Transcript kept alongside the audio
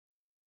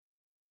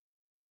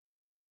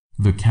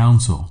The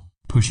Council,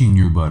 Pushing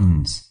Your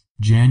Buttons,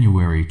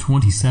 January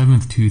 27,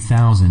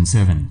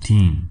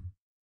 2017.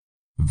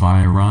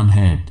 Via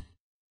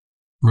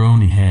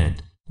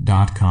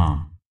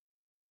Ronhead.com.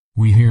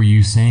 We hear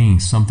you saying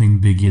something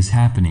big is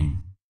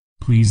happening.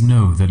 Please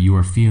know that you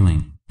are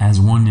feeling, as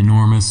one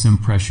enormous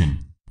impression,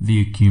 the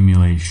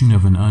accumulation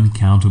of an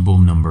uncountable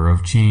number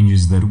of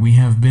changes that we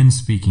have been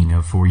speaking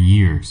of for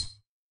years.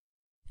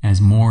 As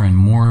more and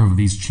more of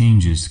these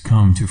changes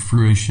come to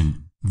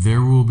fruition,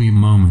 there will be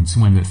moments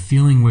when that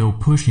feeling will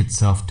push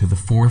itself to the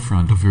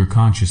forefront of your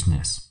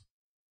consciousness.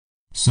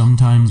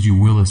 Sometimes you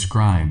will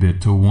ascribe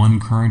it to one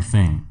current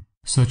thing,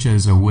 such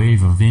as a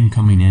wave of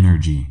incoming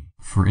energy,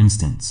 for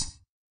instance.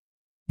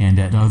 And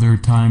at other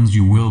times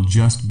you will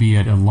just be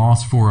at a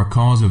loss for a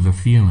cause of the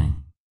feeling.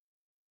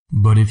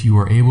 But if you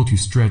are able to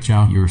stretch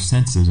out your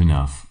senses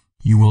enough,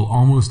 you will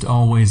almost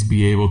always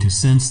be able to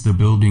sense the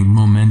building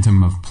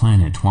momentum of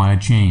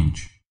planet-wide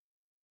change.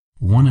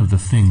 One of the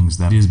things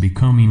that is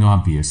becoming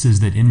obvious is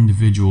that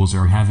individuals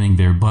are having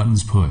their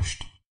buttons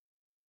pushed.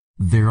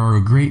 There are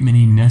a great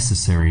many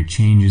necessary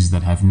changes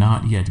that have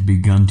not yet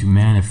begun to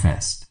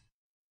manifest.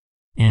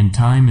 And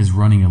time is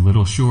running a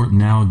little short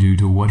now due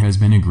to what has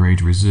been a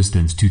great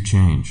resistance to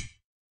change.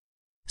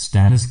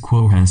 Status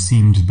quo has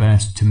seemed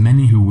best to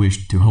many who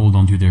wished to hold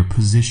on to their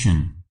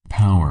position,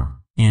 power,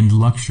 and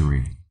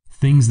luxury,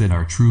 things that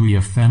are truly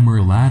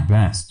ephemeral at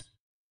best.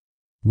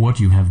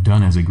 What you have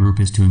done as a group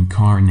is to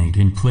incarnate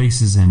in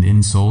places and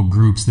in soul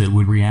groups that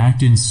would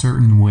react in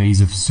certain ways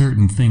if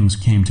certain things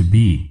came to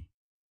be.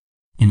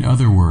 In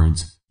other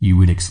words, you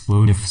would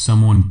explode if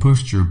someone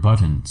pushed your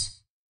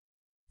buttons.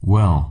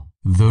 Well,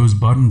 those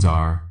buttons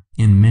are,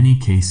 in many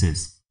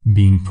cases,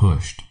 being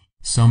pushed,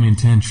 some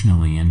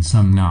intentionally and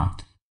some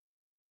not.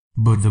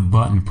 But the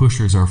button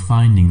pushers are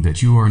finding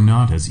that you are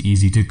not as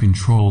easy to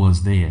control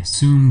as they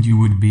assumed you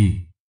would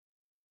be.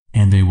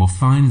 And they will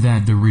find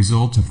that the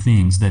result of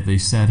things that they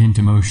set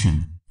into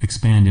motion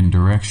expand in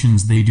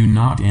directions they do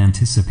not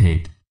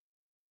anticipate.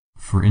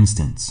 For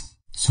instance,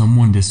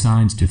 someone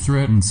decides to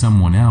threaten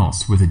someone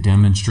else with a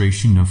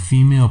demonstration of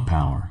female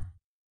power.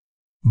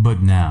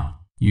 But now,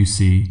 you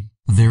see,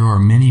 there are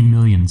many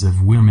millions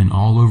of women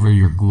all over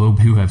your globe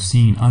who have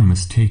seen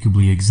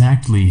unmistakably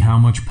exactly how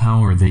much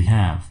power they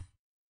have.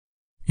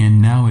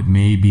 And now it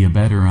may be a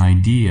better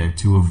idea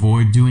to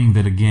avoid doing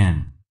that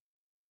again.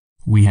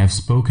 We have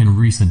spoken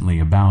recently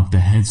about the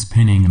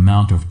head-spinning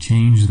amount of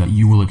change that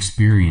you will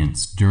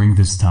experience during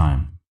this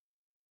time.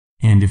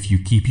 And if you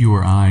keep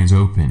your eyes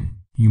open,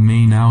 you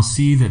may now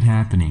see that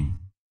happening.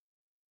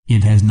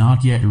 It has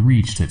not yet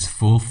reached its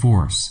full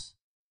force.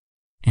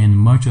 And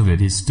much of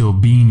it is still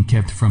being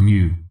kept from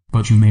you,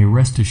 but you may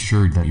rest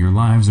assured that your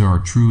lives are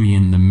truly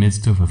in the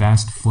midst of a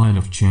vast flood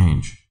of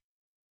change.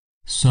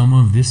 Some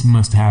of this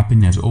must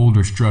happen as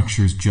older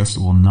structures just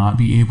will not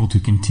be able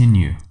to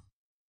continue.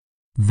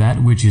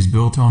 That which is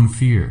built on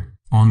fear,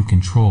 on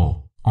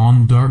control,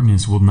 on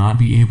darkness will not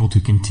be able to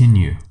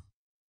continue.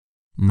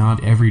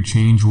 Not every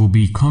change will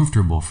be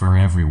comfortable for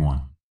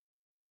everyone.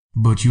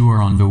 But you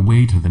are on the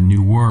way to the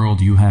new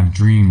world you have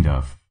dreamed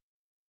of.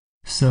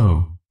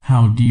 So,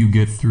 how do you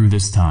get through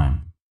this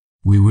time?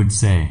 We would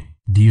say,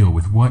 deal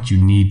with what you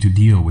need to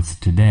deal with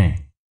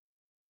today.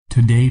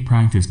 Today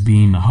practice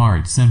being the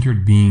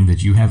heart-centered being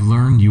that you have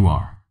learned you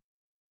are.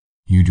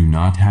 You do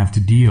not have to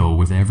deal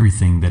with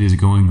everything that is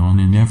going on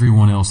in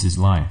everyone else's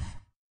life.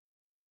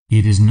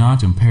 It is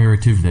not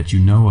imperative that you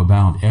know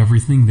about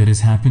everything that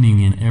is happening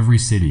in every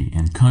city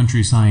and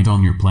countryside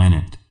on your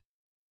planet.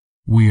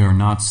 We are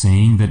not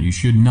saying that you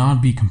should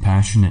not be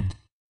compassionate.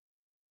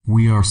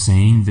 We are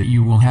saying that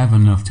you will have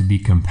enough to be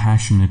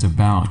compassionate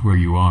about where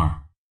you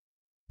are.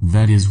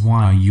 That is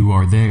why you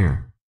are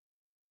there.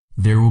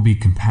 There will be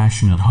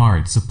compassionate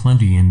hearts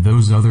aplenty in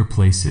those other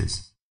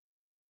places.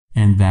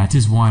 And that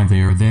is why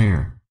they are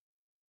there.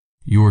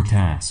 Your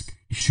task,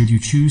 should you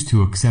choose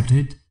to accept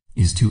it,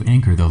 is to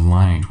anchor the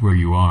light where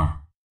you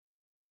are.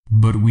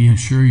 But we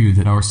assure you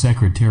that our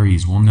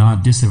secretaries will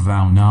not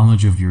disavow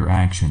knowledge of your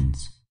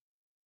actions.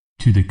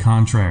 To the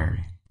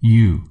contrary,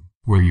 you,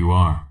 where you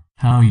are,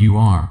 how you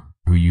are,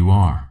 who you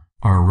are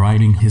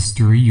writing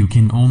history you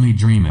can only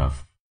dream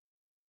of.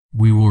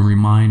 We will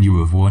remind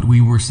you of what we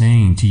were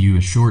saying to you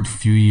a short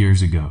few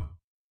years ago.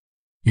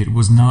 It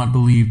was not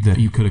believed that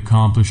you could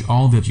accomplish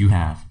all that you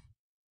have.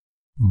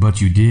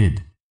 But you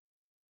did.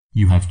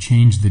 You have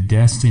changed the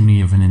destiny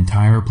of an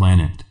entire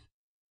planet.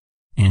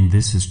 And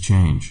this is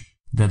change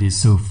that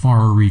is so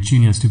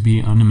far-reaching as to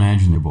be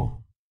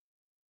unimaginable.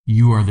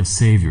 You are the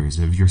saviors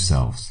of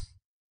yourselves.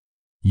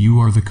 You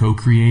are the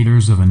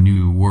co-creators of a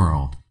new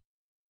world.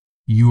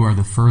 You are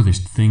the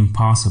furthest thing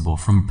possible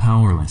from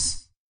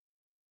powerless.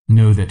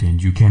 Know that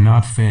and you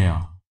cannot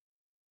fail.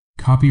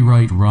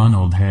 Copyright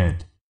Ronald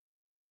Head.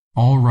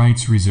 All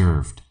rights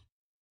reserved.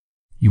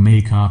 You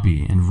may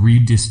copy and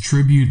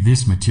redistribute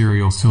this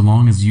material so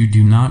long as you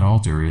do not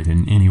alter it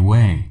in any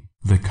way.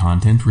 The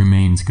content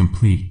remains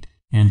complete,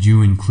 and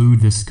you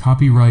include this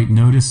copyright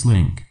notice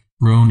link,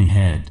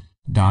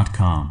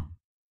 Ronhead.com.